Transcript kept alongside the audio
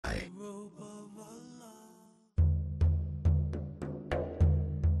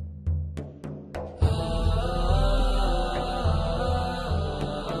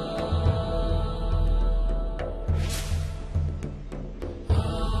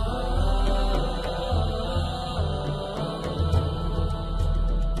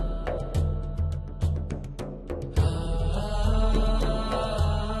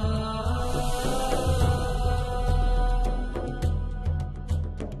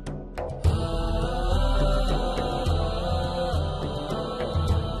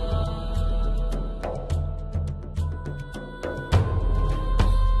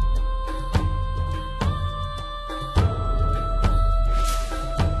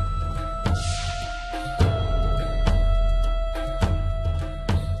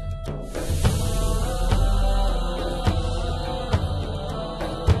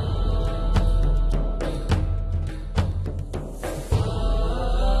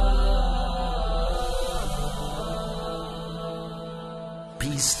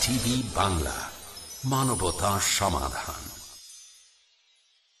Peace TV Bangla, মানবতা সমাধান।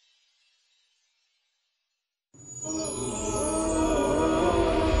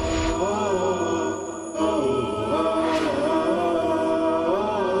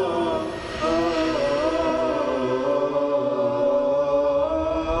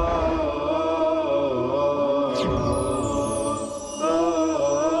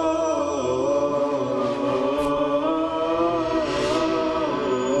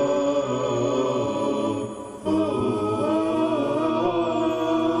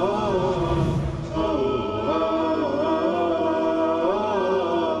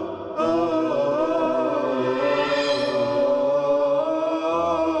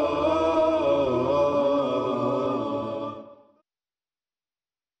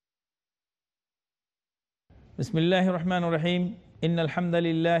 বিসমিল্লাহির রহমানির রহিম। ইন্নাল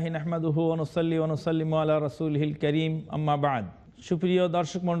হামদালিল্লাহি নাহমাদুহু ওয়া নুসাল্লি ওয়া নুসাল্লিমু আলা রাসূলিহিল কারীম, আম্মা বা'দ। সুপ্রিয়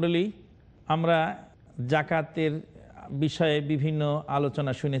দর্শক মণ্ডলী, আমরা যাকাতের বিষয়ে বিভিন্ন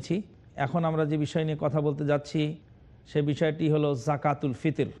আলোচনা শুনেছি। এখন আমরা যে বিষয় নিয়ে কথা বলতে যাচ্ছি সে বিষয়টি হলো যাকাতুল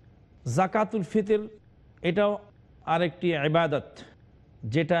ফিতর। যাকাতুল ফিতর এটাও আরেকটি ইবাদত,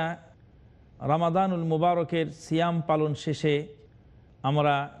 যেটা রমাদানুল মুবারকের সিয়াম পালন শেষে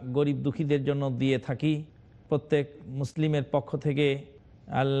আমরা গরিব দুঃখীদের জন্য দিয়ে থাকি। প্রত্যেক মুসলিমের পক্ষ থেকে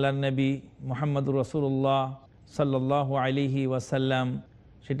আল্লাহর নবী মুহাম্মদুর রাসূলুল্লাহ সাল্লাল্লাহু আলাইহি ওয়াসাল্লাম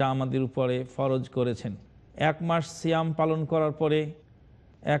সেটা আমাদের উপরে ফরজ করেছেন। এক মাস সিয়াম পালন করার পরে,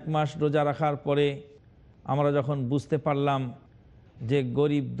 এক মাস রোজা রাখার পরে আমরা যখন বুঝতে পারলাম যে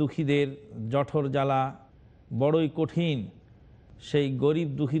গরিব দুঃখীদের জঠর জ্বালা বড়ই কঠিন, সেই গরিব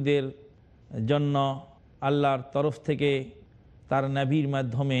দুঃখীদের জন্য আল্লাহর তরফ থেকে তার নবীর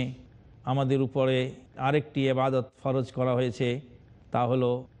মাধ্যমে আমাদের উপরে আরেকটি ইবাদত ফরজ করা হয়েছে, তা হলো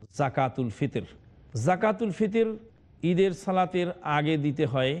যাকাতুল ফিতর। যাকাতুল ফিতর ঈদের সালাতের আগে দিতে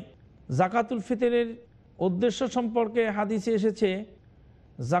হয়। যাকাতুল ফিতরের উদ্দেশ্য সম্পর্কে হাদিসে এসেছে,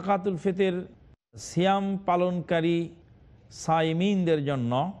 যাকাতুল ফিতর সিয়াম পালনকারী সাইমিনদের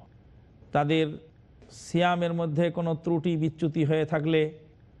জন্য, তাদের সিয়ামের মধ্যে কোনো ত্রুটি বিচ্যুতি হয়ে থাকলে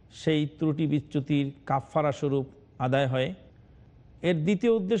সেই ত্রুটি বিচ্যুতির কাফফারা স্বরূপ আদায় হয়। এর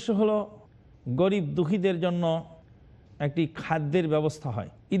দ্বিতীয় উদ্দেশ্য হলো গরিব দুঃখীদের জন্য একটি খাদ্যের ব্যবস্থা হয়।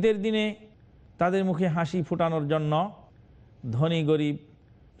 ঈদের দিনে তাদের মুখে হাসি ফুটানোর জন্য ধনী গরিব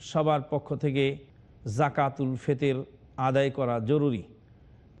সবার পক্ষ থেকে যাকাতুল ফিতর আদায় করা জরুরি।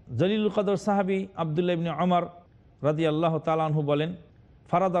 জলিলুল কদর সাহাবী আব্দুল্লাহ ইবনে ওমর রাদিয়াল্লাহু তাআলা আনহু বলেন,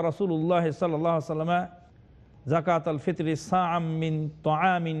 ফারাদা রাসূলুল্লাহ সাল্লাল্লাহু আলাইহি ওয়াসাল্লাম যাকাতুল ফিতরি সাআম মিন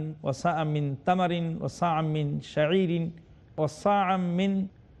তুআমিন ওয়া সাআম মিন তামারিন ওয়া সাআম মিন শাঈরিন ওয়া সাআম মিন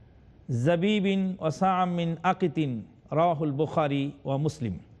জাবিবিন ওয়া সাআম মিন আকিতিন, রাওয়াহুল বুখারী ওয়া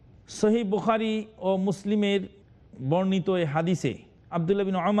মুসলিম। সহিহ বুখারী ও মুসলিমের বর্ণিত এই হাদিসে আব্দুল্লাহ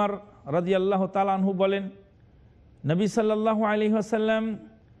বিন ওমর রাদিয়াল্লাহু তাআলা আনহু বলেন, নবী সাল্লাল্লাহু আলাইহি ওয়াসাল্লাম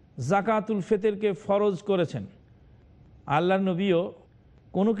যাকাতুল ফিতরকে ফরজ করেছেন। আল্লাহর নবীও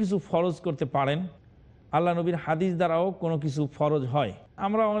কোনো কিছু ফরজ করতে পারেন, আল্লাহ নবীর হাদিস দ্বারাও কোনো কিছু ফরজ হয়।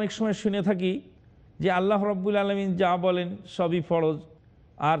 আমরা অনেক সময় শুনে থাকি যে আল্লাহ রাব্বুল আলামিন যা বলেন সবই ফরজ,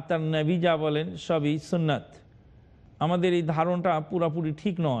 আর তার নবী যা বলেন সবই সুন্নাত। আমাদের এই ধারণাটা পুরোপুরি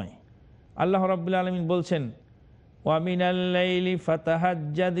ঠিক নয়। আল্লাহ রাব্বুল আলামিন বলছেন, ওয়া মিনাল লাইলি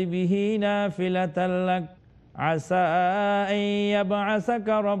ফাতাহাজ্জাদ বিহি নাফিলাতাল লাক আসা আন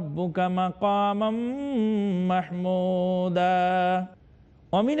ইয়াবআসাকা রাব্বুকা মাকামাম মাহমুদা।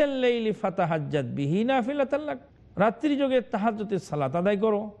 ওয়া মিনাল লাইলি ফাতাহাজ্জাদ বিহি নাফিলাতাল লাক, রাত্রি যোগে তাহাজ্জুদের সালাত আদায়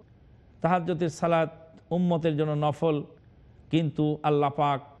করো। তাহাজ্জুদের সালাত উম্মতের জন্য নফল, কিন্তু আল্লাহ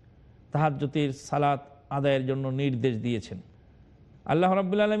পাক তাহাজ্জুদের সালাত আদায়ের জন্য নির্দেশ দিয়েছেন। আল্লাহ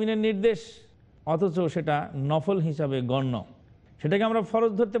রাব্বুল আলামিনের নির্দেশ, অথচ সেটা নফল হিসাবে গণ্য, সেটাকে আমরা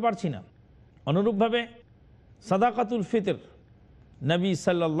ফরজ ধরতে পারছি না। অনুরূপভাবে সাদাকাতুল ফিতর নবী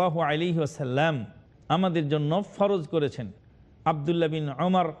সাল্লাল্লাহু আলাইহি ওয়াসাল্লাম আমাদের জন্য ফরজ করেছেন। আব্দুল্লাহ বিন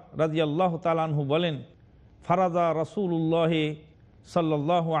ওমর রাদিয়াল্লাহু তাআলা আনহু বলেন, ফারাদা রাসূলুল্লাহ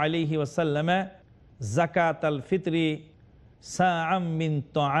সাল্লাল্লাহু আলাইহি ওয়াসাল্লাম যাকাতাল ফিতরি সাআম মিন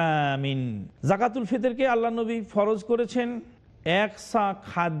তুআমিন। যাকাতুল ফিতরকে আল্লাহ নবী ফরজ করেছেন এক সা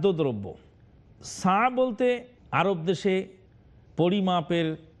খাদ্যদ্রব্য। সা বলতে আরব দেশে পরিমাপের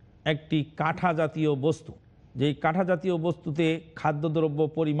একটি কাঠা জাতীয় বস্তু, যেই কাঠা জাতীয় বস্তুতে খাদ্যদ্রব্য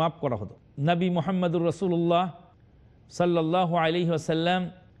পরিমাপ করা হতো। নবী মুহাম্মদুর রাসূলুল্লাহ সাল্লাল্লাহু আলাইহি ওয়াসাল্লাম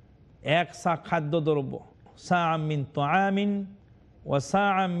এক সা খাদ্যদ্রব্য, সাআম মিন তুআমিন ওয়া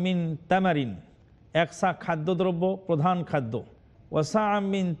সাআম মিন তামারিন, এক সা খাদ্যদ্রব্য প্রধান খাদ্য, ওয়া সাআম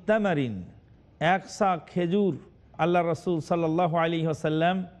মিন তামারিন এক সা খেজুর আল্লাহ রাসূল সাল্লাল্লাহু আলাইহি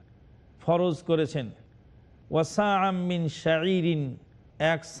ওয়াসাল্লাম ফরজ করেছেন। ওয়া সাআম মিন শাঈরিন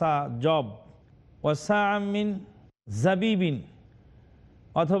এক সা জব, ওয়াসা মিন জাবিবিন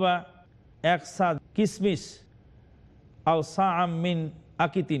অথবা এক সা কিসমিস, আও সা মিন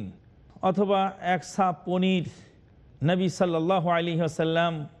আকিতিন অথবা এক সা পনির নবী সাল্লাল্লাহু আলাইহি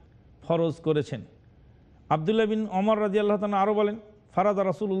ওয়াসাল্লাম ফরজ করেছেন। আব্দুল্লাহ বিন ওমর রাদিয়াল্লাহু তাআলা আরও বলেন, ফারাদা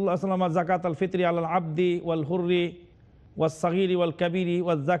রাসূলুল্লাহ সাল্লাল্লাহু আলাইহি ওয়াসাল্লাম যাকাত আল ফিতরি আলাল আবদি ওয়াল হুররি ওয়াস সাগীরি ওয়াল কাবীরি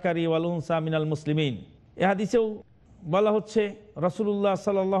ওয়াজ যাকারি ওয়াল উনসা মিনাল মুসলিমিন। এ হাদিসেও বলা হচ্ছে রাসূলুল্লাহ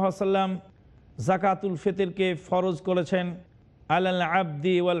সাল্লাল্লাহু আলাইহি ওয়াসাল্লাম যাকাতুল ফিতরকে ফরজ করেছেন আলাল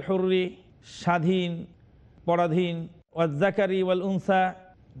আবদি ওয়াল হুররি, স্বাধীন পরাধীন, ওয়াজ যাকারি ওয়াল উনসা,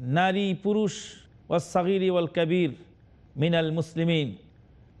 নারী পুরুষ, ওয়াস সাগীরি ওয়াল কাবীর মিনাল মুসলিমিন,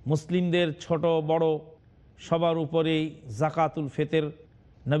 মুসলিমদের ছোট বড় সবার উপরেই যাকাতুল ফিতর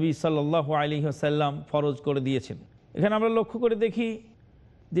নবী সাল্লাল্লাহু আলাইহি ওয়াসাল্লাম ফরজ করে দিয়েছেন। এখানে আমরা লক্ষ্য করে দেখি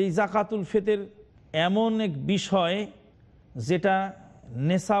যে এই যাকাতুল ফিতর এমন এক বিষয় যেটা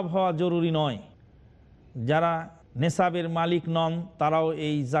নেসাব হওয়া জরুরি নয়। যারা নেসাবের মালিক নন তারাও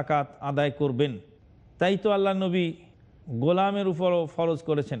এই যাকাত আদায় করবেন। তাই তো আল্লাহ নবী গোলামের উপরও ফরজ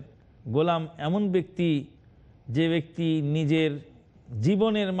করেছেন। গোলাম এমন ব্যক্তি যে ব্যক্তি নিজের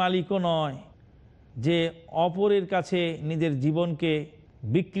জীবনের মালিকও নয়, যে অপরের কাছে নিজের জীবনকে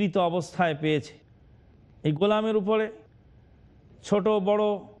বিকৃত অবস্থায় পেয়েছে। এই গোলামের উপরে ছোট বড়,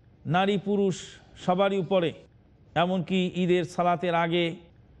 নারী পুরুষ সবারই উপরে, এমনকি ঈদের সালাতের আগে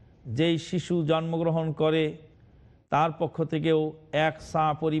যেই শিশু জন্মগ্রহণ করে তার পক্ষ থেকেও এক সা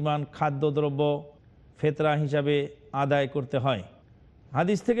পরিমাণ খাদ্যদ্রব্য ফেতরা হিসাবে আদায় করতে হয়।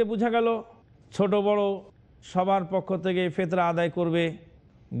 হাদিস থেকে বোঝা গেল ছোট বড় সবার পক্ষ থেকে ফেতরা আদায় করবে।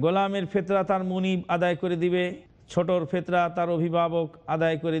 গোলামের ফেতরা তার মুনিব আদায় করে দিবে, ছোটর ফেতরা তার অভিভাবক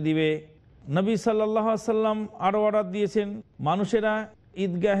আদায় করে দিবে। নবী সাল্লাল্লাহু আলাইহি ওয়াসাল্লাম আরও অর্ডার দিয়েছেন মানুষেরা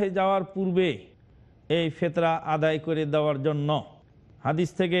ঈদগাহে যাওয়ার পূর্বে এই ফেতরা আদায় করে দেওয়ার জন্য। হাদিস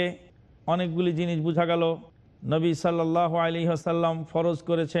থেকে অনেকগুলি জিনিস বোঝা গেল। নবী সাল্লাল্লাহু আলাইহি ওয়াসাল্লাম ফরজ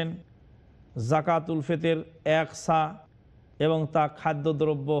করেছেন যাকাতুল ফিতর এক সা এবং তা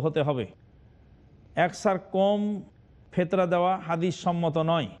খাদ্যদ্রব্য হতে হবে। এক সার কম ফেতরা দেওয়া হাদিস সম্মত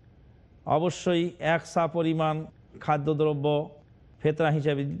নয়। অবশ্যই এক সা পরিমাণ খাদ্যদ্রব্য ফেতরা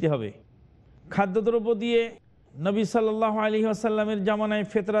হিসাবে দিতে হবে। খাদ্যদ্রব্য দিয়ে নবী সাল্লাল্লাহু আলাইহি ওয়াসাল্লামের জামানায়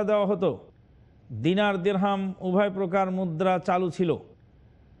ফেতরা দেওয়া হতো। দিনার দিরহাম উভয় প্রকার মুদ্রা চালু ছিল।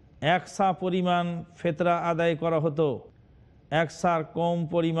 এক সা পরিমাণ ফেতরা আদায় করা হতো। এক সার কম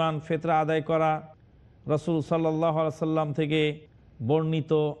পরিমাণ ফেতরা আদায় করা রাসূল সাল্লাল্লাহু আলাইহি ওয়াসাল্লাম থেকে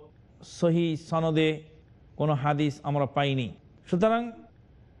বর্ণিত সহি সনদে কোনো হাদিস আমরা পাইনি। সুতরাং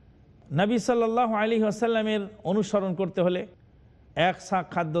নবী সাল্লাল্লাহু আলাইহি ওয়াসাল্লামের অনুসরণ করতে হলে এক সা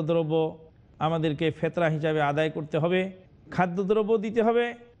খাদ্যদ্রব্য আমাদেরকে ফেতরা হিসাবে আদায় করতে হবে, খাদ্যদ্রব্য দিতে হবে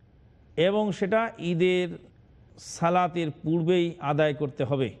এবং সেটা ঈদের সালাতের পূর্বেই আদায় করতে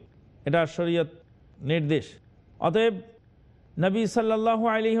হবে। এটা শরীয়ত নির্দেশ। অতএব নবী সাল্লাল্লাহু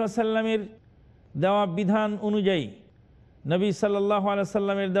আলাইহি ওয়াসাল্লামের দেওয়া বিধান অনুযায়ী, নবী সাল্লাল্লাহু আলাইহি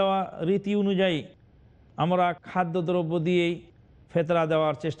ওয়াসাল্লামের দেওয়া রীতি অনুযায়ী আমরা খাদ্যদ্রব্য দিয়েই ফেতরা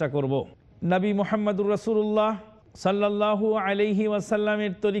দেওয়ার চেষ্টা করব। নবী মুহাম্মদুর রাসূলুল্লাহ সাল্লাল্লাহু আলাইহি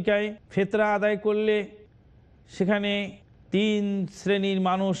ওয়াসাল্লামের তরিকায় ফেতরা আদায় করলে সেখানে তিন শ্রেণীর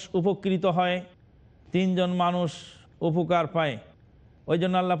মানুষ উপকৃত হয়, তিনজন মানুষ উপকার পায়। ওই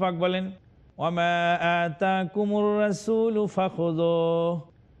জন্য আল্লাহ পাক বলেন, ওয়ামা আতাকুমুর রাসূলু ফাখুযুহু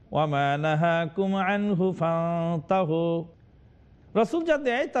ওয়ামা নাহাকুম আনহু ফান্তাহু। রাসূল যা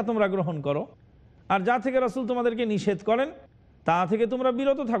দেয় তা তোমরা গ্রহণ করো, আর যা থেকে রাসূল তোমাদেরকে নিষেধ করেন তা থেকে তোমরা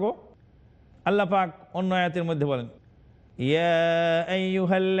বিরত থাকো। আল্লাহ পাক অন্য আয়াতের মধ্যে বলেন, ইয়া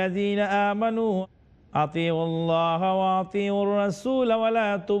আইয়ুহাল্লাযীনা আমানু আতিউল্লাহ ওয়া আতিউর রাসূল ওয়া লা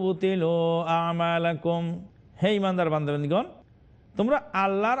তুবতিলু আমালাকুম। হে ঈমানদার বান্দাবান্দীগণ, তোমরা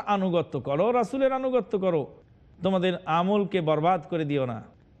আল্লাহর আনুগত্য করো, রাসূলের আনুগত্য করো, তোমাদের আমলকে বরবাদ করে দিও না।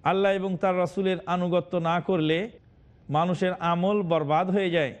 আল্লাহ এবং তার রাসূলের আনুগত্য না করলে মানুষের আমল বরবাদ হয়ে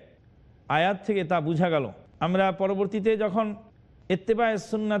যায়। আয়াত থেকে তা বোঝা গেল। আমরা পরবর্তীতে যখন ইত্তেবায়ে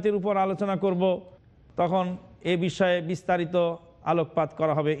সুন্নাতের উপর আলোচনা করব তখন এ বিষয়ে বিস্তারিত আলোকপাত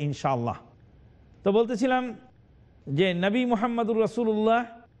করা হবে ইনশাআল্লাহ। তো বলতেছিলাম যে নবী মুহাম্মদুর রাসূলুল্লাহ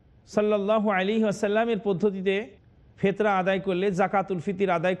সাল্লাল্লাহু আলাইহি ওয়াসাল্লামের পদ্ধতিতে ফেতরা আদায় করলে, যাকাতুল ফিতর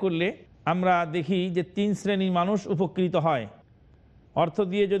আদায় করলে আমরা দেখি যে তিন শ্রেণীর মানুষ উপকৃত হয়। অর্থ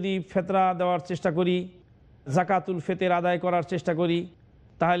দিয়ে যদি ফেতরা দেওয়ার চেষ্টা করি, যাকাতুল ফিতর আদায় করার চেষ্টা করি,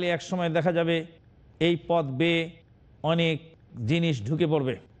 তাহলে এক সময় দেখা যাবে এই পথ বেয়ে অনেক জিনিস ঢুকে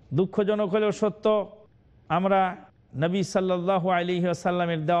পড়বে। দুঃখজনক হলেও সত্য, আমরা নবী সাল্লাল্লাহু আলাইহি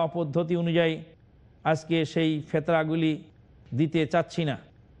ওয়াসাল্লামের দেওয়া পদ্ধতি অনুযায়ী আজকে সেই ফেতরাগুলি দিতে চাচ্ছি না।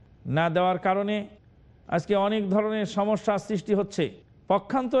 না দেওয়ার কারণে আজকে অনেক ধরনের সমস্যা সৃষ্টি হচ্ছে।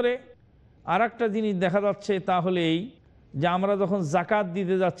 পক্ষান্তরে আর একটা জিনিস দেখা যাচ্ছে, তা হলে এই যে আমরা যখন জাকাত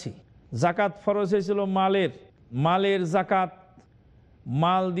দিতে যাচ্ছি, জাকাত ফরজ হয়েছিল মালের জাকাত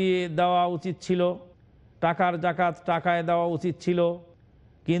মাল দিয়ে দেওয়া উচিত ছিল, টাকার জাকাত টাকায় দেওয়া উচিত ছিল,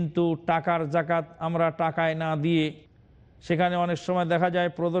 কিন্তু টাকার জাকাত আমরা টাকায় না দিয়ে সেখানে অনেক সময় দেখা যায়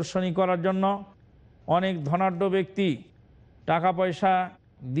প্রদর্শনী করার জন্য অনেক ধনাঢ্য ব্যক্তি টাকা পয়সা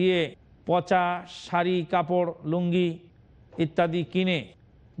দিয়ে পচা শাড়ি, কাপড়, লুঙ্গি ইত্যাদি কিনে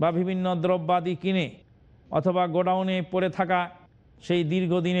বা বিভিন্ন দ্রব্যাদি কিনে অথবা গোডাউনে পড়ে থাকা সেই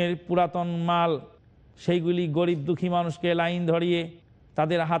দীর্ঘদিনের পুরাতন মাল সেইগুলি গরিব দুঃখী মানুষকে লাইন ধরিয়ে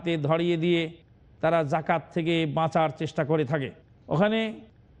তাদের হাতে ধরিয়ে দিয়ে তারা জাকাত থেকে বাঁচার চেষ্টা করে থাকে। ওখানে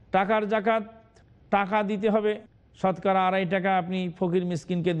টাকার জাকাত টাকা দিতে হবে, শতকরা 2.5 টাকা আপনি ফকির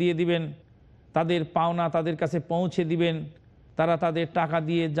মিসকিনকে দিয়ে দিবেন, তাদের পাওনা তাদের কাছে পৌঁছে দিবেন, তারা তাদের টাকা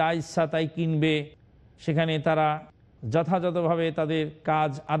দিয়ে যা ইচ্ছা তাই কিনবে, সেখানে তারা যথাযথভাবে তাদের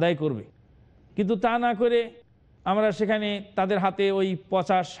কাজ আদায় করবে। কিন্তু তা না করে আমরা সেখানে তাদের হাতে ওই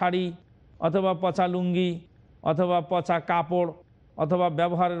পচা শাড়ি অথবা পচা লুঙ্গি অথবা পচা কাপড় অথবা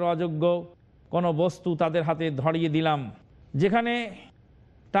ব্যবহারের অযোগ্য কোনো বস্তু তাদের হাতে ধরিয়ে দিলাম। যেখানে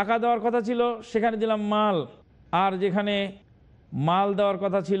টাকা দেওয়ার কথা ছিল সেখানে দিলাম মাল, আর যেখানে মাল দেওয়ার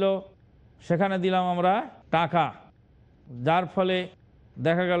কথা ছিল সেখানে দিলাম আমরা টাকা। যার ফলে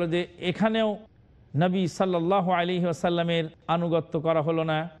দেখা গেল যে এখানেও নবী সাল্লাল্লাহু আলাইহি ওয়াসাল্লামের আনুগত্য করা হলো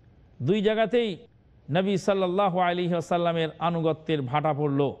না। 2 জায়গাতেই নবী সাল্লাল্লাহু আলাইহি ওয়াসাল্লামের আনুগত্যের ভাটা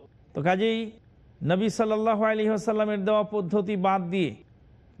পড়ল। তো কাজেই নবী সাল্লাল্লাহু আলাইহি ওয়াসাল্লামের দেওয়া পদ্ধতি বাদ দিয়ে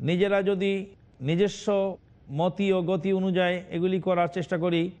নিজেরা যদি নিজস্ব মতি ও গতি অনুযায়ী এগুলি করার চেষ্টা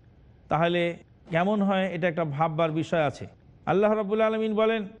করি, তাহলে কেমন হয় এটা একটা ভাববার বিষয় আছে। আল্লাহ রাব্বুল আলামিন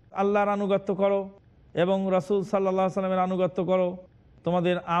বলেন, আল্লাহর আনুগত্য করো এবং রাসূল সাল্লাল্লাহু আলাইহি ওয়াসাল্লামের আনুগত্য করো,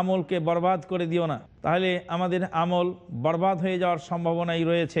 তোমাদের আমলকে বরবাদ করে দিও না, তাহলে আমাদের আমল বরবাদ হয়ে যাওয়ার সম্ভাবনাই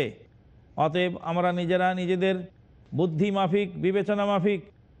রয়েছে। অতএব আমরা নিজেরা নিজেদের বুদ্ধি মাফিক, বিবেচনা মাফিক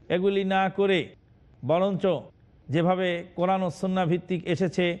এগুলি না করে বরঞ্চ যেভাবে কোরআন ও সুন্নাহ ভিত্তিক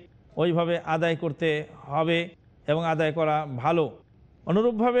এসেছে ওইভাবে আদায় করতে হবে এবং আদায় করা ভালো।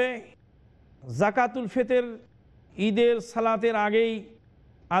 অনুরূপভাবে জাকাতুল ফিতর ঈদের সালাতের আগেই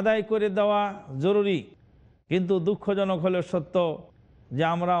আদায় করে দেওয়া জরুরি, কিন্তু দুঃখজনক হলেও সত্য যে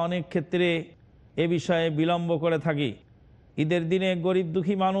আমরা অনেক ক্ষেত্রে এ বিষয়ে বিলম্ব করে থাকি। ঈদের দিনে গরিব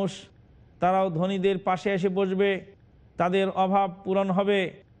দুঃখী মানুষ তারাও ধনীদের পাশে এসে বসবে, তাদের অভাব পূরণ হবে,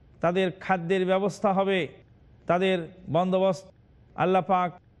 তাদের খাদ্যের ব্যবস্থা হবে, তাদের বন্দোবস্ত আল্লাহ পাক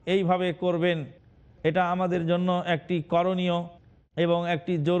এইভাবে করবেন। এটা আমাদের জন্য একটি করণীয় এবং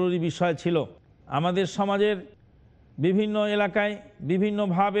একটি জরুরি বিষয় ছিল। আমাদের সমাজের বিভিন্ন এলাকায়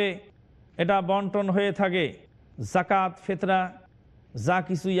বিভিন্নভাবে এটা বন্টন হয়ে থাকে। জাকাত, ফিতরা যা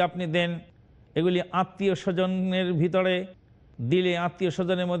কিছুই আপনি দেন এগুলি আত্মীয় স্বজনের ভিতরে দিলে, আত্মীয়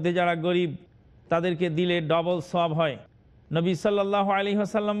স্বজনের মধ্যে যারা গরিব তাদেরকে দিলে ডবল সওয়াব হয়। নবী সাল্লাল্লাহু আলাইহি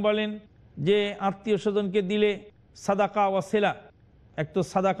ওয়াসাল্লাম বলেন যে আত্মীয় স্বজনকে দিলে সাদাকা ওয়াসিলা, এক তো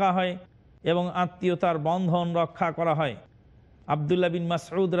সাদাকা হয় এবং আত্মীয়তার বন্ধন রক্ষা করা হয়। আব্দুল্লাহ বিন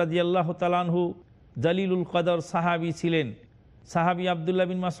মাসউদ রাদিয়াল্লাহু তাআলা আনহু জালিলুল কদর সাহাবী ছিলেন। সাহাবী আব্দুল্লাহ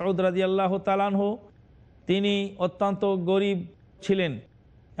বিন মাসউদ রাদিয়াল্লাহু তাআলা আনহু তিনি অত্যন্ত গরিব ছিলেন।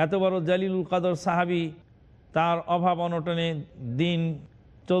 এত বড় জালিলুল কদর সাহাবী, তার অভাব অনটনে দিন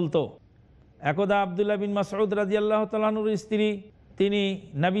চলত। একদা আব্দুল্লাহ বিন মাসউদ রাদিয়াল্লাহু তাআলা আনহুর স্ত্রী তিনি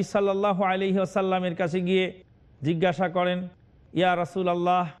নবী সাল্লাল্লাহু আলাইহি ওয়াসাল্লামের কাছে গিয়ে জিজ্ঞাসা করেন, ইয়া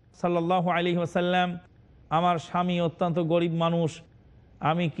রাসূলুল্লাহ সাল্লাল্লাহু আলাইহি ওয়াসাল্লাম, আমার স্বামী অত্যন্ত গরিব মানুষ,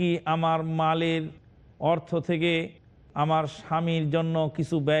 আমি কি আমার মালের অর্থ থেকে আমার স্বামীর জন্য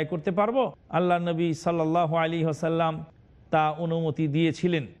কিছু ব্যয় করতে পারবো? আল্লাহ নবী সাল্লাল্লাহু আলাইহি ওয়াসাল্লাম তা অনুমতি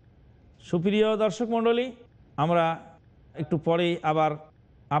দিয়েছিলেন। সুপ্রিয় দর্শক মণ্ডলী, আমরা একটু পরেই আবার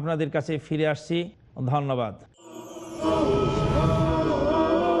আপনাদের কাছে ফিরে আসছি। ধন্যবাদ।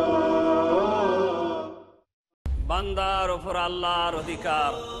 বান্দার ওপর আল্লাহর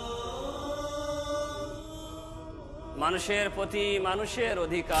অধিকার, মানুষের প্রতি মানুষের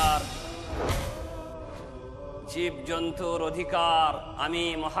অধিকার, জীব জন্তুর অধিকার। আমি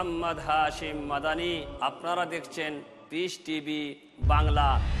মোহাম্মদ হাশিম মাদানী, আপনারা দেখছেন পিস টিভি বাংলা।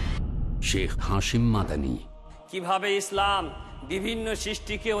 শেখ হাশিম মাদানী। কিভাবে ইসলাম বিভিন্ন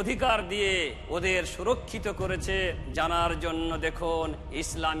সৃষ্টিকে অধিকার দিয়ে ওদের সুরক্ষিত করেছে জানার জন্য দেখুন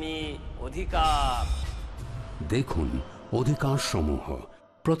ইসলামী অধিকার। দেখুন অধিকার সমূহ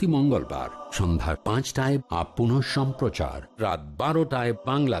প্রতি মঙ্গলবার সন্ধ্যা 5টায় আর পুনঃ সম্প্রচার রাত 12টায়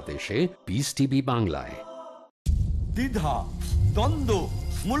বাংলাদেশে পিস টিভি বাংলায়। দ্বিধা, দ্বন্দ্ব,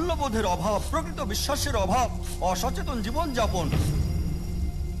 মূল্যবোধের অভাব, প্রকৃত বিশ্বাসের অভাব, অসচেতন জীবনযাপন,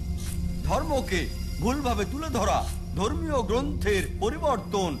 ধর্মকে ভুলভাবে তুলে ধরা, ধর্মীয় গ্রন্থের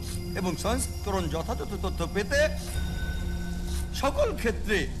পরিবর্তন এবং সংস্করণ যথাযথ তথ্য পেতে সকল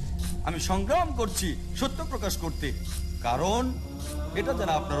ক্ষেত্রে আমি সংগ্রাম করছি সত্য প্রকাশ করতে, কারণ এটা যেন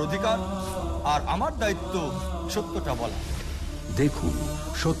আপনার অধিকার আর আমার দায়িত্ব সত্যটা বলা। দেখুন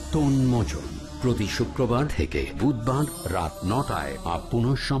সত্য উন্মোচন প্রতি শুক্রবার থেকে বুধবার রাত 9টায় আর পুনঃ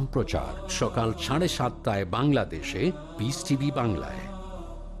সম্প্রচার সকাল 7:30 বাংলাদেশে পিস টিভি বাংলায়।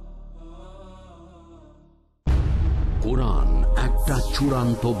 কোরআন একটা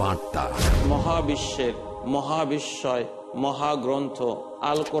চূড়ান্ত বার্তা। মহাবিশ্বের মহাবিশ্বয় মহাগ্রন্থ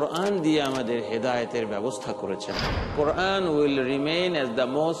আল কোরআন দিয়ে আমাদের হেদায়েতের ব্যবস্থা করেছেন। কোরআন will remain as the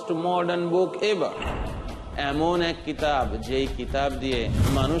most modern book ever. এমন এক কিতাব যেই কিতাব দিয়ে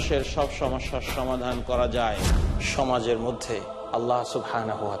মানুষের সব সমস্যার সমাধান করা যায়। সমাজের মধ্যে আল্লাহ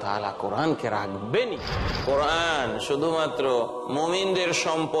সুবহানাহু ওয়া তাআলা কোরআনকে রাখবেনই। কোরআন শুধুমাত্র মুমিনদের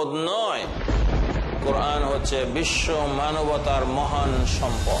সম্পদ নয়, কোরআন হচ্ছে বিশ্ব মানবতার মহান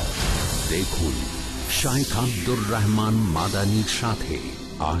সম্পদ। দেখুন শাইখ আব্দুর রহমান মাদানীর সাথে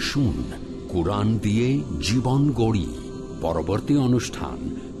আসুন কোরআন দিয়ে জীবন গড়ি। পরবর্তী অনুষ্ঠান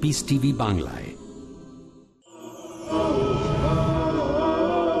পিস টিভি বাংলায়।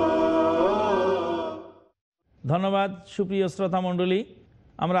 ধন্যবাদ। সুপ্রিয় শ্রোতা মণ্ডলী,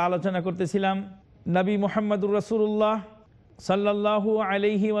 আমরা আলোচনা করতেছিলাম নবী মুহাম্মদুর রাসূলুল্লাহ সাল্লাল্লাহু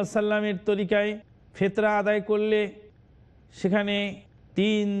আলাইহি ওয়াসাল্লামের তরিকায় ফিতরা আদায় করলে সেখানে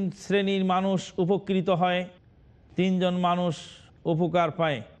 3 শ্রেণীর মানুষ উপকৃত হয়, 3 জন মানুষ উপকার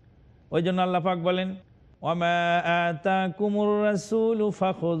পায়। ওই জন্য আল্লাহ পাক বলেন, ওয়ামা আতাকুমুর রাসূলু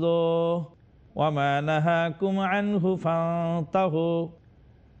ফাখুযুহু ওয়ামা নাহাকুম আনহু ফান্তাহু।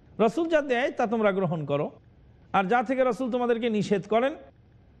 রাসূল যা দেয় তা তোমরা গ্রহণ করো, আর যা থেকে রাসূল তোমাদেরকে নিষেধ করেন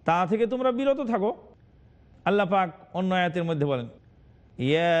তা থেকে তোমরা বিরত থাকো। আল্লাহ পাক অন্য আয়াতের মধ্যে বলেন,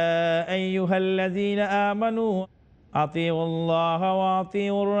 ইয়া আইয়ুহাল্লাযীনা আমানু আতিউল্লাহ ওয়া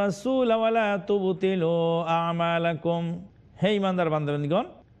আতিউর রাসূল ওয়া লা তুবতিলু আমালাকুম। হে ঈমানদার বান্দাগণ,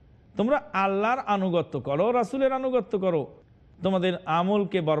 তোমরা আল্লাহর আনুগত্য করো, রাসূলের আনুগত্য করো, তোমাদের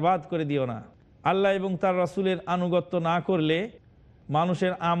আমলকে বরবাদ করে দিও না। আল্লাহ এবং তার রাসূলের আনুগত্য না করলে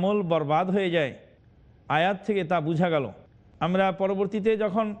মানুষের আমল বরবাদ হয়ে যায়। আয়াত থেকে তা বোঝা গেল। আমরা পরবর্তীতে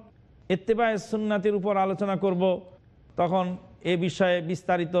যখন ইত্তেবায়ে সুন্নাতের উপর আলোচনা করব তখন এ বিষয়ে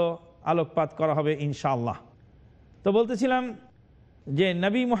বিস্তারিত আলোকপাত করা হবে ইনশাআল্লাহ। তো বলতেছিলাম যে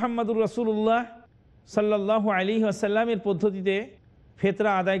নবী মুহাম্মদুর রাসূলুল্লাহ সাল্লাল্লাহু আলাইহি ওয়াসাল্লামের পদ্ধতিতে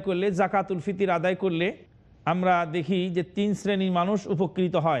ফিতরা আদায় করলে, যাকাতুল ফিতর আদায় করলে আমরা দেখি যে 3 শ্রেণীর মানুষ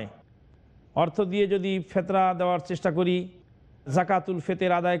উপকৃত হয়। অর্থ দিয়ে যদি ফিতরা দেওয়ার চেষ্টা করি, যাকাতুল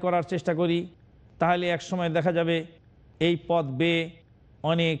ফিতর আদায় করার চেষ্টা করি, তাহলে এক সময় দেখা যাবে এই পথ বেয়ে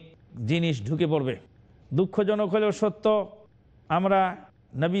অনেক জিনিস ঢুকে পড়বে। দুঃখজনক হলেও সত্য, আমরা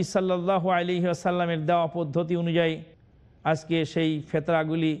নবী সাল্লাল্লাহু আলাইহি ওয়াসাল্লামের দেওয়া পদ্ধতি অনুযায়ী আজকে সেই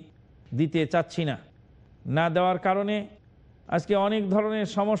ফিতরাগুলি দিতে চাচ্ছি না। না দেওয়ার কারণে আজকে অনেক ধরনের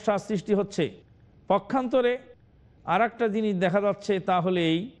সমস্যা সৃষ্টি হচ্ছে। পক্ষান্তরে আর একটা জিনিস দেখা যাচ্ছে, তা হলে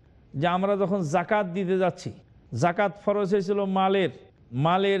এই যে আমরা যখন জাকাত দিতে যাচ্ছি, জাকাত ফরজ হয়েছিল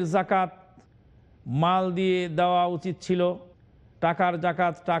মালের জাকাত মাল দিয়ে দেওয়া উচিত ছিল, টাকার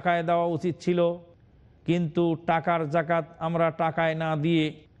জাকাত টাকায় দেওয়া উচিত ছিল, কিন্তু টাকার জাকাত আমরা টাকায় না দিয়ে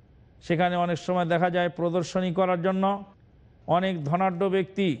সেখানে অনেক সময় দেখা যায় প্রদর্শনী করার জন্য অনেক ধনাঢ্য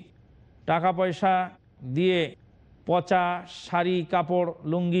ব্যক্তি টাকা পয়সা দিয়ে পচা শাড়ি, কাপড়,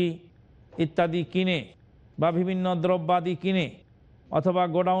 লুঙ্গি ইত্যাদি কিনে বা বিভিন্ন দ্রব্যাদি কিনে অথবা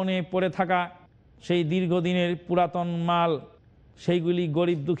গোডাউনে পড়ে থাকা সেই দীর্ঘদিনের পুরাতন মাল সেইগুলি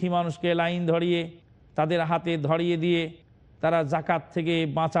গরিব দুঃখী মানুষকে লাইন ধরিয়ে তাদের হাতে ধরিয়ে দিয়ে তারা জাকাত থেকে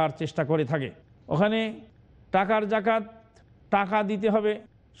বাঁচার চেষ্টা করে থাকে। ওখানে টাকার জাকাত টাকা দিতে হবে,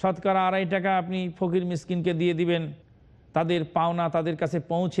 শতকরা 2.5 টাকা আপনি ফকির মিসকিনকে দিয়ে দিবেন, তাদের পাওনা তাদের কাছে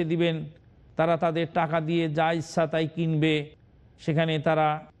পৌঁছে দিবেন, তারা তাদের টাকা দিয়ে যা ইচ্ছা তাই কিনবে, সেখানে তারা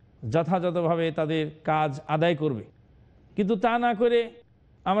যথাযথভাবে তাদের কাজ আদায় করবে। কিন্তু তা না করে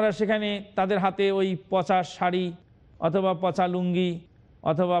আমরা সেখানে তাদের হাতে ওই পচা শাড়ি অথবা পচা লুঙ্গি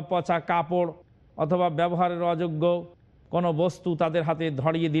অথবা পচা কাপড় অথবা ব্যবহারের অযোগ্য কোনো বস্তু তাদের হাতে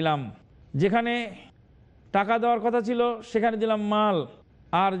ধরিয়ে দিলাম। যেখানে টাকা দেওয়ার কথা ছিল সেখানে দিলাম মাল,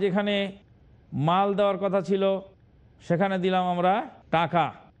 আর যেখানে মাল দেওয়ার কথা ছিল সেখানে দিলাম আমরা টাকা।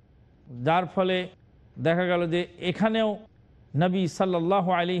 যার ফলে দেখা গেল যে এখানেও নবী সাল্লাল্লাহু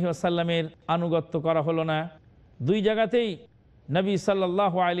আলাইহি ওয়াসাল্লামের আনুগত্য করা হলো না। 2 জায়গাতেই নবী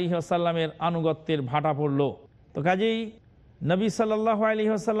সাল্লাল্লাহু আলাইহি ওয়াসাল্লামের আনুগত্যের ভাটা পড়ল। তো কাজেই নবী সাল্লাল্লাহু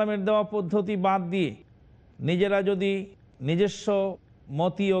আলাইহি ওয়াসাল্লামের দেওয়া পদ্ধতি বাদ দিয়ে নিজেরা যদি নিজস্ব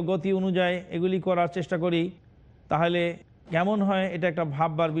মতি ও গতি অনুযায়ী এগুলি করার চেষ্টা করি তাহলে কেমন হয়, এটা একটা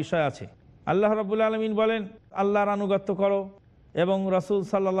ভাববার বিষয় আছে। আল্লাহ রাব্বুল আলামিন বলেন, আল্লাহর আনুগত্য করো এবং রাসূল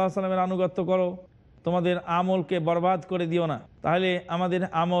সাল্লাল্লাহু আলাইহি সাল্লামের আনুগত্য করো, তোমাদের আমলকে বরবাদ করে দিও না, তাহলে আমাদের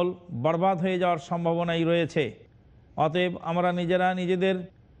আমল বরবাদ হয়ে যাওয়ার সম্ভাবনাই রয়েছে। অতএব আমরা নিজেরা নিজেদের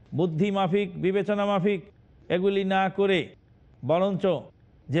বুদ্ধি মাফিক, বিবেচনা মাফিক এগুলি না করে বরঞ্চ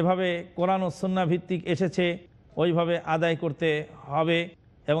যেভাবে কোরআন ও সুন্নাহ ভিত্তিক এসেছে ওইভাবে আদায় করতে হবে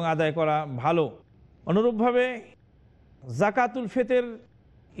এবং আদায় করা ভালো। অনুরূপভাবে জাকাতুল ফিতর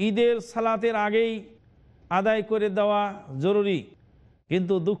ঈদের সালাতের আগেই আদায় করে দেওয়া জরুরি,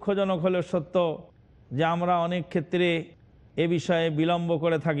 কিন্তু দুঃখজনক হলেও সত্য যে আমরা অনেক ক্ষেত্রে এ বিষয়ে বিলম্ব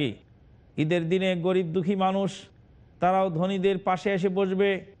করে থাকি। ঈদের দিনে গরিব দুঃখী মানুষ তারাও ধনীদের পাশে এসে বসবে,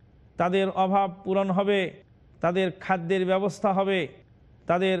 তাদের অভাব পূরণ হবে, তাদের খাদ্যের ব্যবস্থা হবে,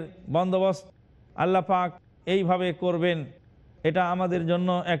 তাদের বন্দোবস্ত আল্লাহ পাক এইভাবে করবেন। এটা আমাদের জন্য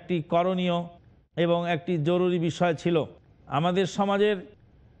একটি করণীয় এবং একটি জরুরি বিষয় ছিল। আমাদের সমাজের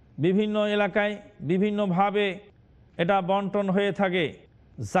বিভিন্ন এলাকায় বিভিন্নভাবে এটা বন্টন হয়ে থাকে।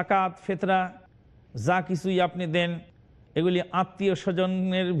 জাকাত ফিতরা যা কিছুই আপনি দেন এগুলি আত্মীয়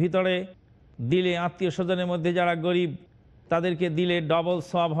স্বজনের ভিতরে দিলে, আত্মীয় স্বজনের মধ্যে যারা গরিব তাদেরকে দিলে ডবল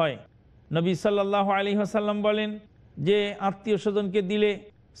সওয়াব হয়। নবী সাল্লাল্লাহু আলাইহি ওয়াসাল্লাম বলেন যে আত্মীয় স্বজনকে দিলে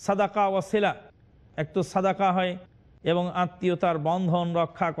সাদাকা ওয়া সিলা, এক তো সাদাকা হয় এবং আত্মীয়তার বন্ধন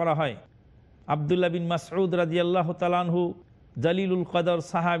রক্ষা করা হয়। আব্দুল্লাহ বিন মাসউদ রাদিয়াল্লাহু তাআলা আনহু জালিলুল কদর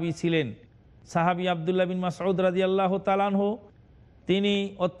সাহাবী ছিলেন। সাহাবী আব্দুল্লাহ বিন মাসউদ রাদিয়াল্লাহু তাআলা আনহু তিনি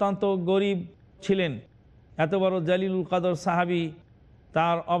অত্যন্ত গরিব ছিলেন। এত বড় জালিলুল কদর সাহাবী,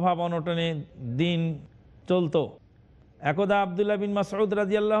 তার অভাব অনটনে দিন চলতো। একদা আব্দুল্লাহ বিন মাসউদ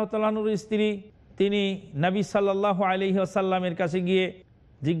রাদিয়াল্লাহু তাআলা আনহুর স্ত্রী তিনি নবী সাল্লাল্লাহু আলাইহি ওয়াসাল্লামের কাছে গিয়ে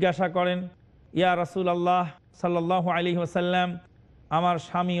জিজ্ঞাসা করেন, ইয়া রাসূলুল্লাহ সাল্লাল্লাহু আলাইহি ওয়াসাল্লাম, আমার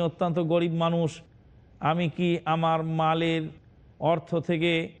স্বামী অত্যন্ত গরিব মানুষ, আমি কি আমার মালের অর্থ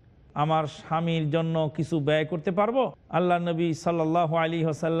থেকে আমার স্বামীর জন্য কিছু ব্যয় করতে পারবো? আল্লাহ নবী সাল্লাল্লাহু আলাইহি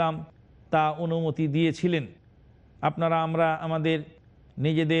ওয়াসাল্লাম তা অনুমতি দিয়েছিলেন। আমরা আমাদের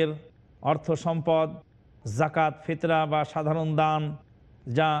নিজেদের অর্থ সম্পদ, জাকাত ফিতরা বা সাধারণ দান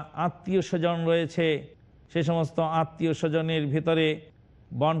যা আত্মীয় স্বজন রয়েছে সে সমস্ত আত্মীয় স্বজনের ভিতরে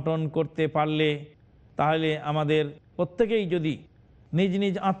বন্টন করতে পারলে, তাহলে আমাদের প্রত্যেকেই যদি নিজ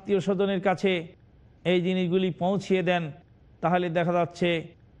নিজ আত্মীয় স্বজনের কাছে এই জিনিসগুলি পৌঁছিয়ে দেন, তাহলে দেখা যাচ্ছে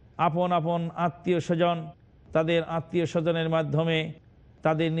আপন আপন আত্মীয় স্বজন তাদের আত্মীয় স্বজনের মাধ্যমে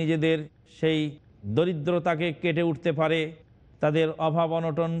তাদের নিজেদের সেই দরিদ্রতাকে কেটে উঠতে পারে, তাদের অভাব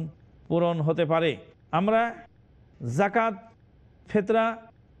অনটন পূরণ হতে পারে। আমরা জাকাত ফিতরা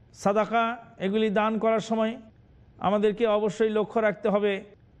সাদাকা এগুলি দান করার সময় আমাদেরকে অবশ্যই লক্ষ্য রাখতে হবে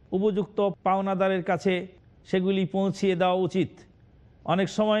উপযুক্ত পাওনাদারের কাছে সেগুলি পৌঁছিয়ে দেওয়া উচিত। অনেক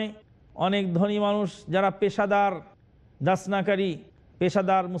সময় অনেক ধনী মানুষ যারা পেশাদার যাচনাকারী,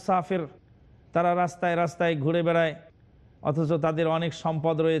 পেশাদার মুসাফির, তারা রাস্তায় রাস্তায় ঘুরে বেড়ায়, অথচ তাদের অনেক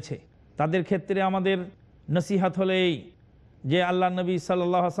সম্পদ রয়েছে। তাদের ক্ষেত্রে আমাদের নসিহত হলো এই যে আল্লাহ নবী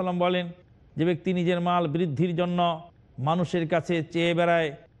সাল্লাল্লাহু আলাইহি ওয়াসাল্লাম বলেন, যে ব্যক্তি নিজের মাল বৃদ্ধির জন্য মানুষের কাছে চেয়ে বেড়ায়,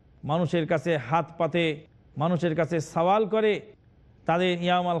 মানুষের কাছে হাত পাতে, মানুষের কাছে সওয়াল করে, তাদের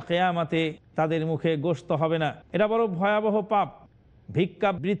ইয়াউমাল কিয়ামাতে তাদের মুখে গোশত হবে না। এটা বড় ভয়াবহ পাপ। ভিক্ষা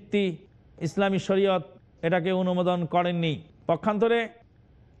বৃত্তি ইসলামী শরীয়ত এটাকে অনুমোদন করেননি। পক্ষান্তরে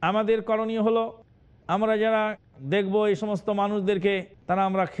আমাদের করণীয় হলো, আমরা যারা দেখব এই সমস্ত মানুষদেরকে, তারা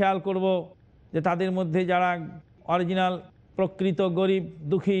আমরা খেয়াল করব যে তাদের মধ্যে যারা অরিজিনাল প্রকৃত গরিব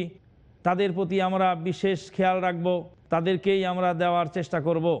দুঃখী তাদের প্রতি আমরা বিশেষ খেয়াল রাখব, তাদেরকেই আমরা দেওয়ার চেষ্টা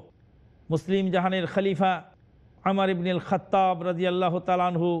করব। মুসলিম জাহানের খলিফা ওমর ইবনুল খাত্তাব রাদিয়াল্লাহু তাআলা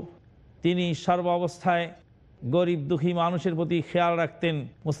আনহু তিনি সর্ব অবস্থায় গরিব দুঃখী মানুষের প্রতি খেয়াল রাখতেন।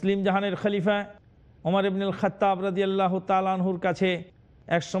 মুসলিম জাহানের খলিফা ওমর ইবনুল খাত্তাব রাদিয়াল্লাহু তাআলা আনহুর কাছে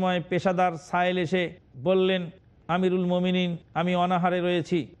একসময় পেশাদার সায়েল এসে বললেন, আমিরুল মুমিনিন, আমি অনাহারে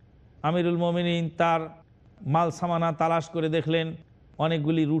রয়েছি। আমিরুল মুমিনিন তার মাল সামানা তালাশ করে দেখলেন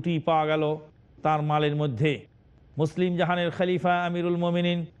অনেকগুলি রুটি পাওয়া গেল তার মালের মধ্যে। মুসলিম জাহানের খলিফা আমিরুল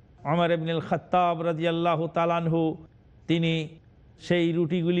মুমিনিন ওমর ইবনুল খাত্তাব রাদিয়াল্লাহু তাআলা আনহু তিনি সেই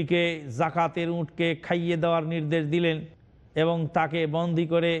রুটিগুলিকে জাকাতের উটকে খাইয়ে দেওয়ার নির্দেশ দিলেন এবং তাকে বন্দী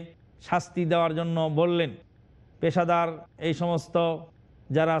করে শাস্তি দেওয়ার জন্য বললেন। পেশাদার এই সমস্ত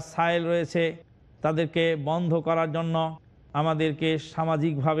যারা সায়েল রয়েছে তাদেরকে বন্ধ করার জন্য আমাদেরকে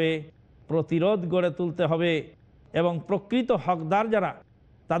সামাজিকভাবে প্রতিরোধ গড়ে তুলতে হবে এবং প্রকৃত হকদার যারা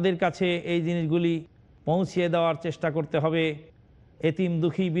তাদের কাছে এই জিনিসগুলি পৌঁছিয়ে দেওয়ার চেষ্টা করতে হবে। এতিম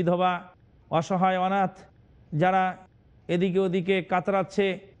দুঃখী বিধবা অসহায় অনাথ যারা এদিকে ওদিকে কাতরাচ্ছে,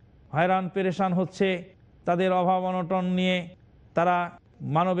 হয়রান পেরেশান হচ্ছে, তাদের অভাব অনটন নিয়ে তারা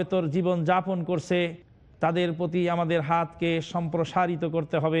মানবেতর জীবন যাপন করছে, তাদের প্রতি আমাদের হাতকে সম্প্রসারিত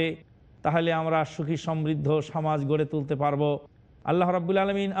করতে হবে, তাহলে আমরা সুখী সমৃদ্ধ সমাজ গড়ে তুলতে পারবো। আল্লাহ রাব্বুল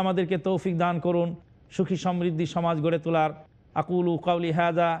আলামিন আমাদেরকে তৌফিক দান করুন সুখী সমৃদ্ধি সমাজ গড়ে তোলার। আকুলু কাউলি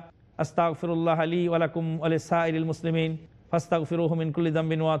হাযা আস্তাগফিরুল্লাহ লি ওয়া লাকুম ওয়া লিসাইরিল মুসলিমিন ফাস্তাগফিরুহু মিন কুল্লি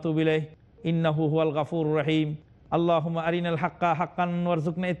যামবিন ওয়া আতুবু ইলাইহি ইন্নাহু হুয়াল গাফুরুর রহিম। আল্লাহুম্মা আরিনাল হাক্কা হাক্কান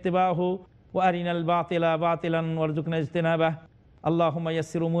ওয়ারযুকনা ইত্তিবাহু ওয়া আরিনাল বাতিলা বাতিলান ওয়ারযুকনা ইজতিনাবাহ। আল্লাহুম্মা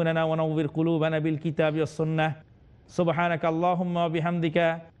ইয়াসসির উমুরানা ওয়া নাওবির কুলুবানা বিল কিতাবি ওয়াস সুন্নাহ। সুবহানাকা আল্লাহুম্মা ওয়া বিহামদিকা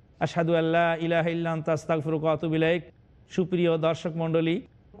আশহাদু আল্লা ইলাহা ইল্লা আনতা আস্তাগফিরুকা ওয়া আতুবু ইলাইক। সুপ্রিয় দর্শক মণ্ডলী,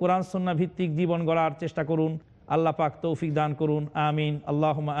 কোরআন সুন্নাহ ভিত্তিক জীবন গড়ার চেষ্টা করুন। আল্লাহ পাক তৌফিক দান করুন। আমিন,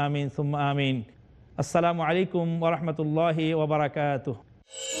 আল্লাহুম্মা আমিন সুম্মা আমিন। আসসালামু আলাইকুম ওয়া রাহমাতুল্লাহি ওয়া বারাকাতুহু।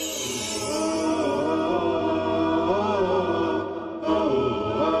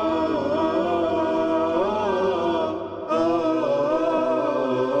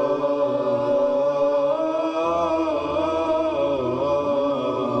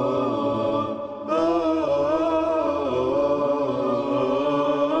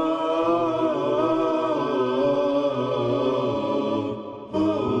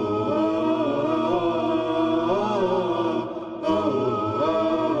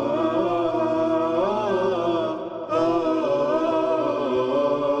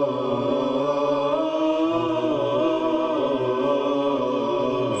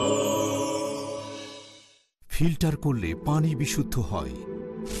 ফিল্টার করলে পানি বিশুদ্ধ হয়,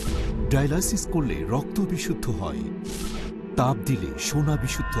 ডায়ালাইসিস করলে রক্ত বিশুদ্ধ হয়, তাপ দিলে সোনা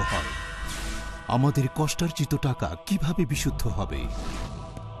বিশুদ্ধ হয়। আমাদের কষ্টার্জিত টাকা কিভাবে বিশুদ্ধ হবে?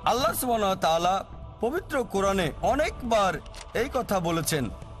 আল্লাহ সুবহানাহু ওয়া তাআলা পবিত্র কোরআনে অনেকবার এই কথা বলেছেন,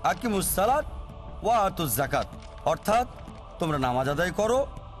 আকিমুস সালাত ওয়া আতুজ যাকাত, অর্থাৎ তোমরা নামাজ আদায় করো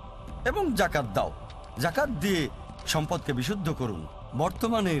এবং যাকাত দাও। যাকাত দিয়ে সম্পদকে বিশুদ্ধ করুন।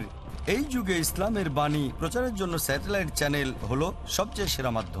 বর্তমানের এই যুগে ইসলামের বাণী প্রচারের জন্য স্যাটেলাইট চ্যানেল হলো সবচেয়ে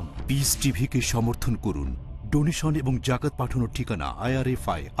সেরা মাধ্যম। পিস টিভিকে সমর্থন করুন। ডোনেশন এবং জাকাত পাঠানোর ঠিকানা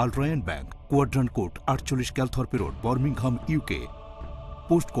IRFI আলট্রায়ন bank, quadrant code 48 Calthorpe road, Birmingham, UK।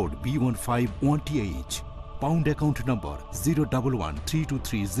 Post code B151TH। Pound account number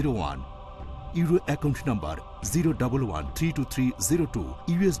 011-32301, euro account number 011-32302,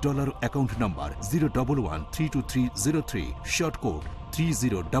 US dollar account number 011-32303, short code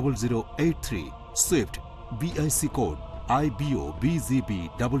 300083, Swift BIC code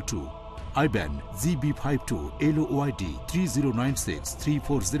IBOBGB22, IBAN GB52 LOYD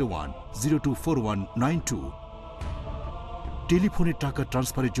 30963401 024192। টেলিফোনে টাকা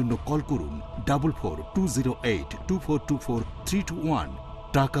ট্রান্সফারের জন্য call করুন 442082424321।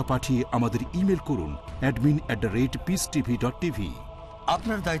 টাকা পাঠিয়ে আমাদের email করুন admin@peacetv.tv।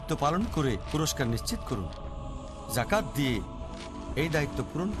 আপনার দায়িত্ব পালন করে পুরস্কার নিশ্চিত করুন। যাকাত দিয়ে এই দায়িত্ব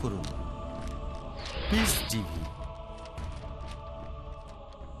পূরণ করুন। Piece TV.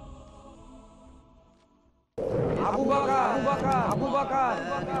 আবু বকর,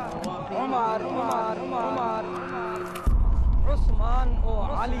 ওমর, উসমান ও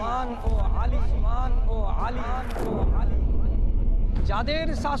আলী, যাদের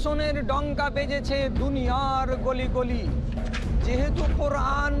শাসনের ডঙ্কা বেজেছে দুনিয়ার গলি গলি। যেহেতু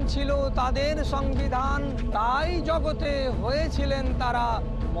কোরআন ছিল তাদের সংবিধান, তাই জগতে হয়েছিলেন তারা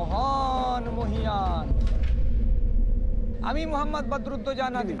মহান মহিয়ান। আমি মোহাম্মদ বদরুদ্দোজা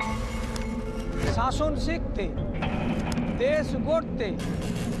নদী, শাসন শিখতে, দেশ গড়তে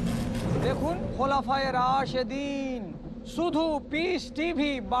দেখুন খোলাফায়ে রাশেদিন, শুধু পিস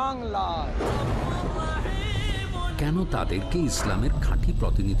টিভি বাংলায়। কেন তাদেরকে ইসলামের খাঁটি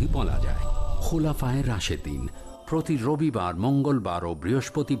প্রতিনিধি বলা যায়? খোলাফায়ে রাশেদিন, প্রতি রবিবার, মঙ্গলবার ও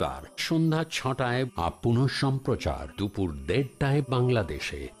বৃহস্পতিবার সন্ধ্যা 6টায়, পুনঃ সম্প্রচার দুপুর 1:30টায়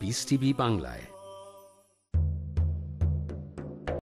বাংলাদেশে পিস টিভি বাংলায়।